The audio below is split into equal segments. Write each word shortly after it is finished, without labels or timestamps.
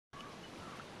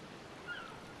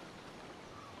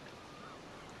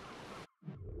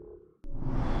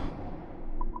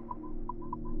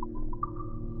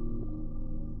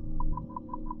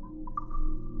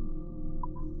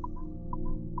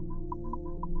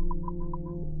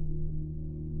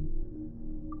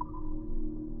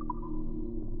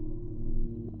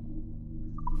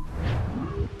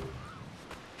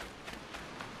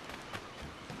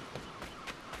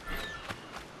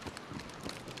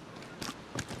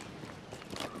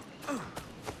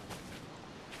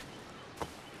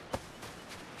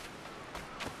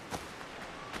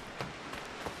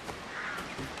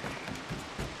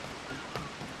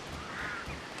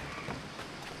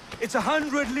It's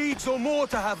 100 leagues or more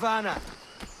to Havana.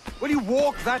 Will you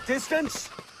walk that distance?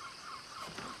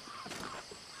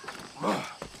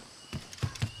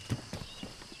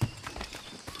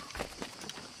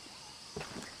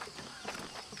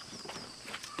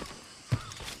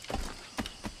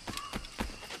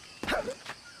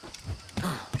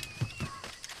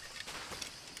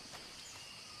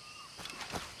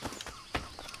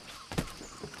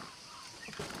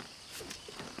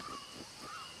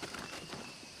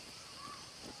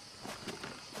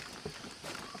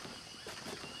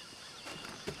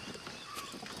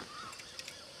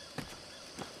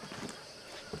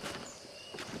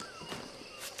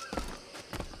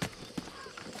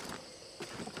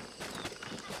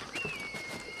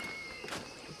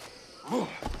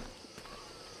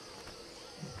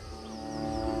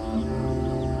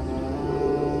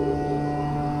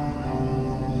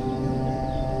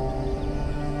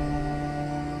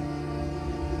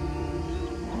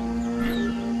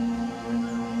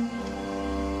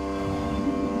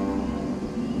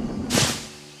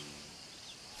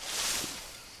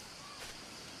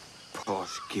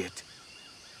 Posh git.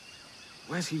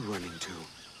 Where's he running to?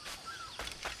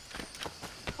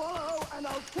 Follow and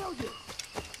I'll kill you!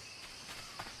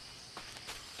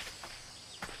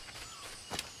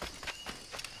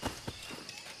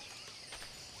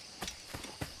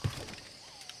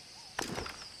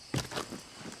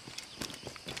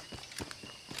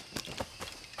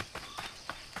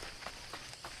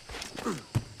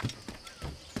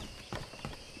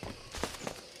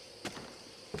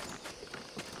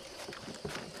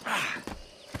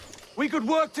 We could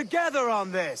work together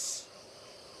on this!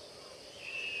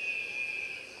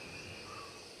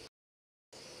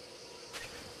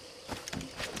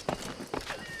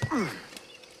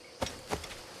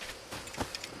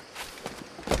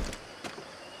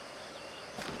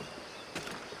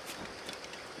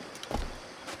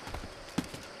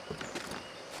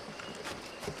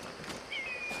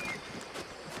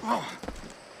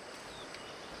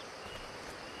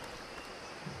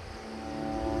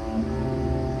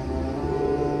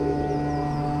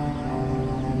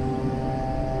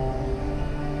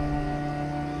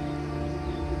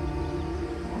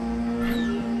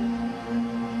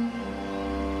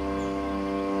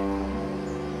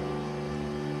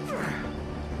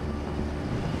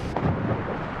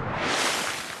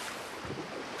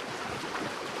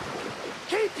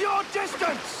 Keep your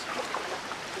distance!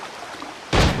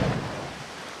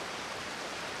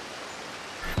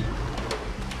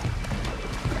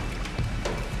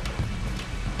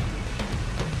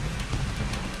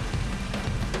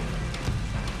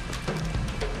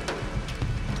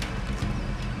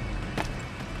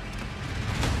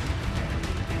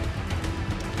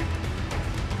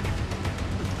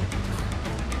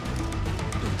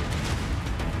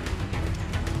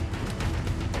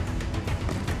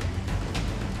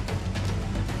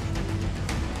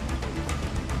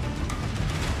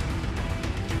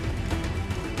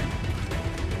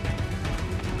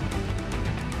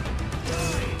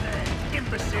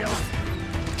 Imbecile!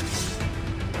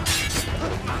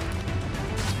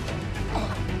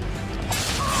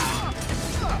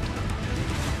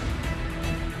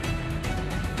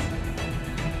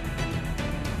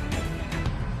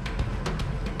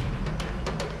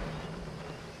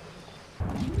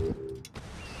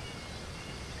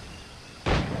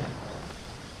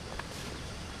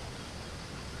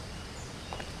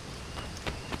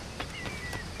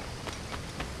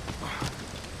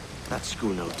 That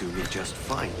schooner'll do me just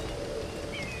fine.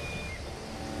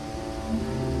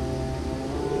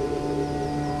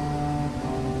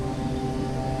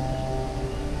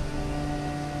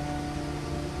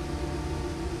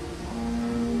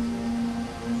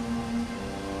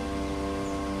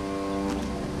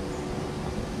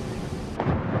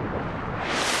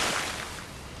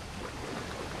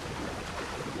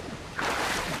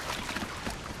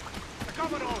 The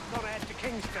Commodore's gone ahead to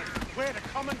Kingston. We're to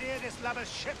commandeer this lover's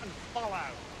ship and follow.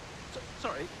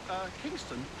 Sorry,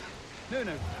 Kingston? No,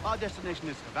 our destination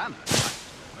is Havana.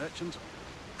 Merchant.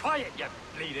 Quiet, you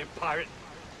bleeding pirate!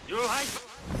 You like...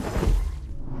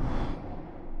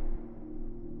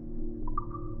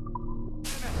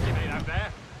 Investigate out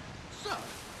there. Sir,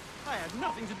 I had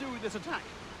nothing to do with this attack.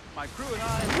 My crew and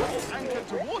I anchored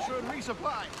to water and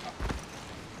resupply.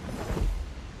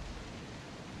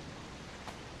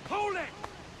 Hold it!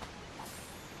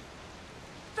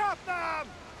 Stop them!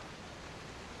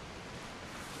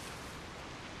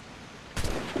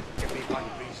 Give me one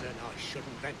reason I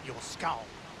shouldn't vent your skull.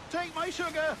 Take my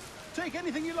sugar! Take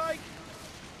anything you like!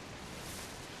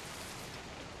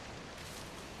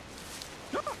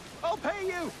 I'll pay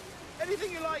you!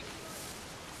 Anything you like!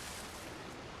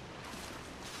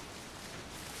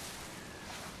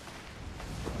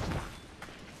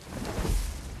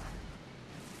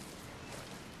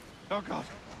 Oh, God.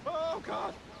 Oh,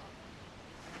 God.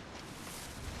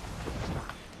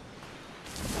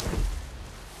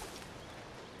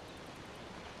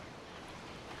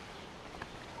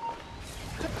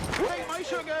 Take my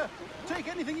sugar! Take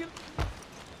anything you...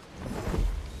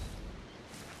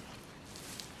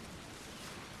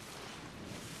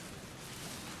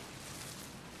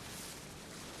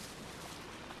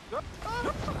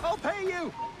 I'll pay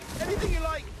you! Anything you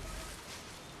like!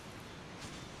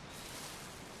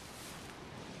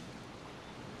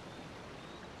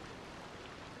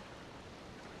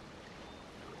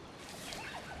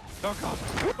 Oh, God!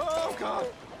 Oh, God!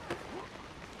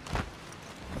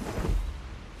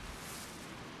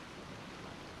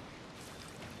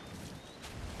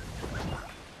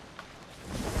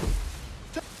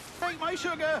 Take my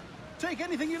sugar! Take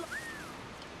anything you like!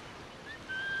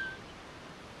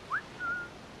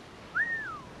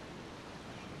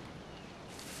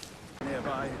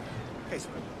 Nearby, case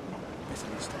of a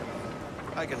misunderstanding.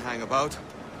 I can hang about.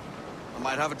 I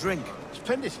might have a drink.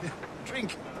 Splendid.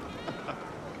 Drink.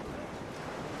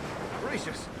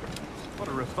 Gracious. What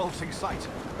a revolting sight.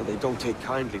 But they don't take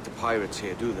kindly to pirates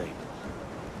here, do they?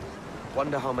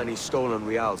 Wonder how many stolen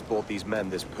reals bought these men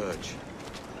this purge.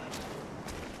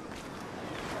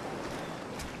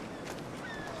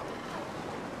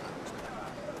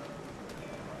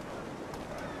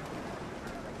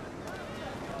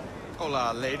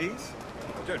 Hola, ladies.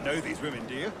 Don't know these women,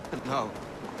 do you? No,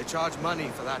 they charge money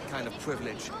for that kind of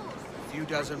privilege. A few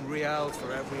dozen reals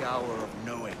for every hour of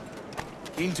knowing.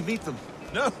 Keen to meet them?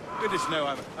 No, goodness no,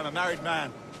 I'm a married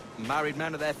man. Married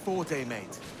man of their forte,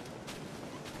 mate.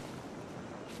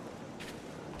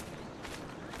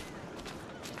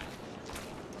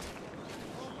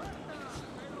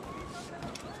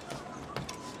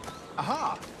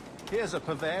 Aha! Here's a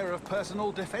purveyor of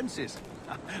personal defenses.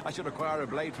 I should acquire a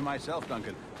blade for myself,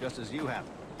 Duncan, just as you have.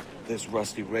 This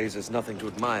rusty razor's nothing to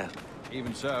admire.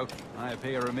 Even so, I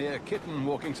appear a mere kitten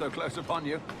walking so close upon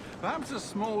you. Perhaps a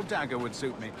small dagger would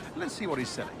suit me. Let's see what he's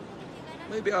selling.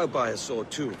 Maybe I'll buy a sword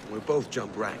too. We'll both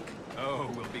jump rank. Oh,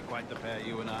 we'll be quite the pair,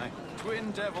 you and I.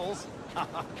 Twin devils.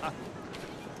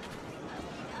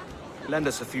 Lend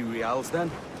us a few reals,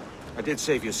 then. I did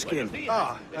save your skin.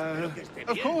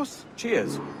 Of course.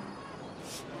 Cheers.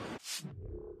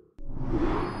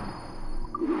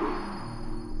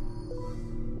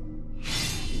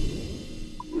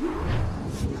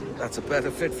 That's a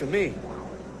better fit for me.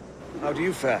 How do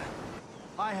you fare?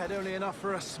 I had only enough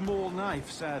for a small knife,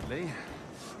 sadly.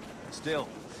 Still,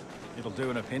 it'll do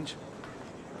in a pinch.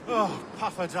 Oh,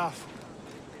 puffer duff.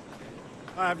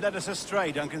 I have led us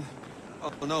astray, Duncan.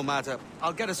 Oh, no matter.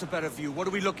 I'll get us a better view. What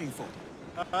are we looking for?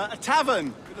 A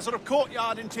tavern with a sort of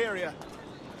courtyard interior.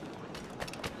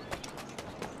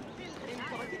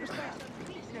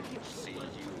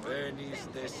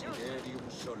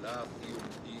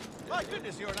 My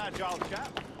goodness, you're an agile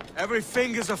chap. Every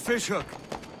finger's a fishhook.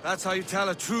 That's how you tell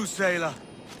a true sailor.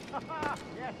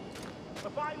 Yes, a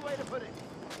fine way to put it.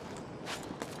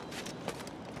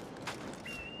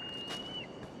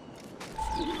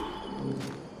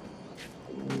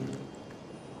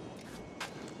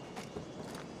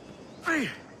 Hey.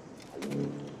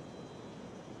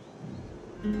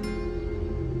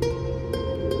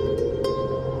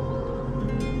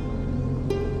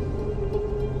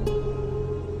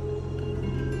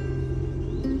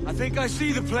 I think I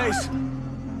see the place.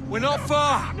 We're not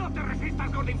far.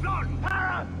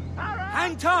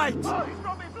 Hang tight. Oh, he's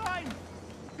brought me blind.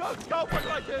 Go, what do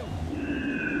I do?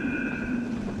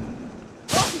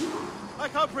 Oh, I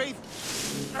can't breathe.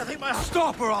 I think my...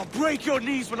 Stop or I'll break your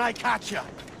knees when I catch you.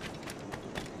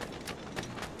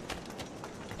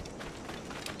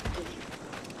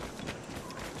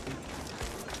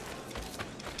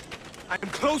 I'm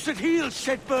close at heel,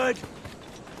 shitbird.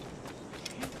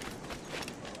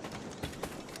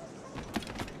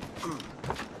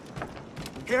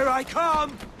 Here I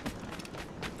come!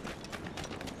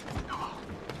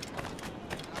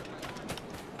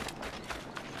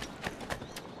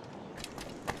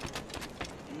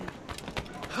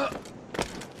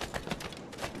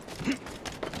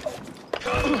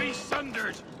 Can't be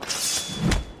sundered!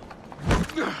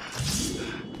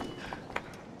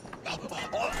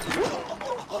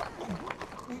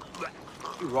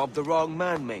 You robbed the wrong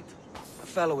man, mate. A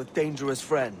fellow with dangerous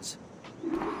friends.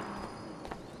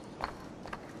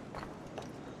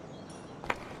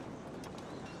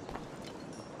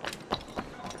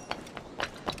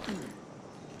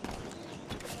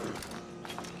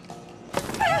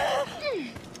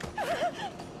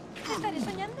 ¿Estaré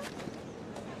soñando?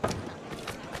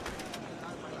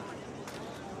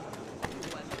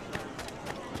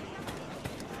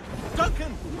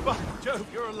 Duncan! By Jove,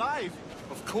 you're alive.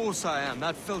 Of course I am.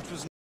 That filch was